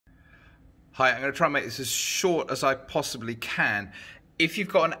Hi, I'm going to try and make this as short as I possibly can. If you've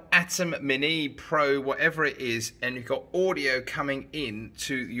got an ATEM Mini Pro, whatever it is, and you've got audio coming in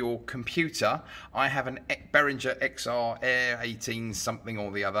to your computer, I have an Behringer XR Air 18 something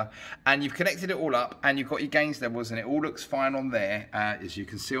or the other, and you've connected it all up and you've got your gains levels and it all looks fine on there, as you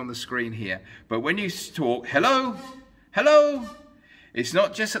can see on the screen here. But when you talk, hello, hello, it's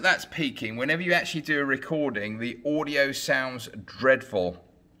not just that that's peaking. Whenever you actually do a recording, the audio sounds dreadful.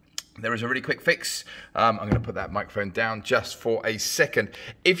 There is a really quick fix. I'm going to put that microphone down just for a second.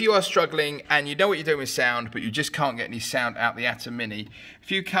 If you are struggling and you know what you're doing with sound, but you just can't get any sound out the ATEM Mini,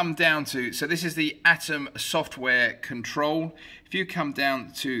 if you come down to, so this is the ATEM software control. If you come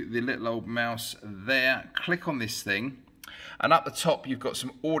down to the little old mouse there, click on this thing, and up the top you've got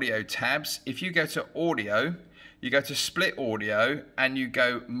some audio tabs. If you go to audio, you go to split audio, and you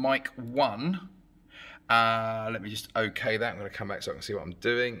go mic 1. Let me just OK that. I'm going to come back so I can see what I'm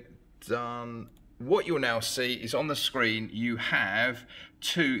doing. Done. What you'll now see is on the screen you have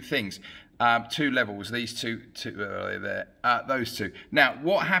two things, two levels. These two there, those two. Now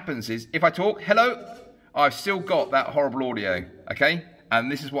what happens is if I talk hello, I've still got that horrible audio, okay,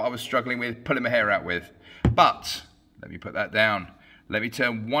 and this is what I was struggling with, pulling my hair out with. But let me put that down. Let me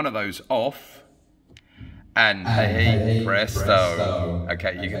turn one of those off, and hey presto.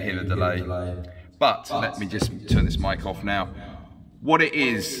 Okay, you can hear the delay. But let me just turn this mic off now. What it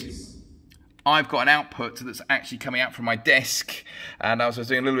is, I've got an output that's actually coming out from my desk, and as I was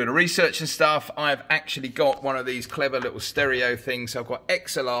doing a little bit of research and stuff, I've actually got one of these clever little stereo things. So I've got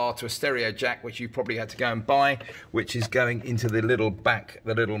XLR to a stereo jack, which you probably had to go and buy, which is going into the little back,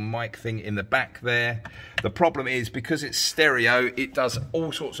 the little mic thing in the back there. The problem is, because it's stereo, it does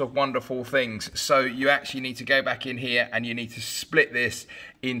all sorts of wonderful things. So you actually need to go back in here and you need to split this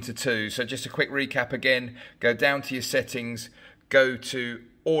into two. So just a quick recap again, go down to your settings, go to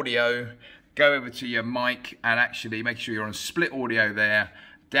audio, go over to your mic, and actually make sure you're on split audio there,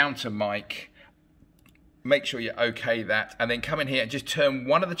 down to mic, make sure you OK that, and then come in here and just turn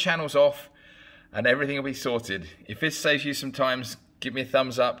one of the channels off and everything will be sorted. If this saves you some time, give me a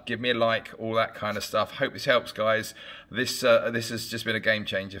thumbs up, give me a like, all that kind of stuff. Hope this helps, guys. This has just been a game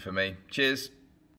changer for me. Cheers.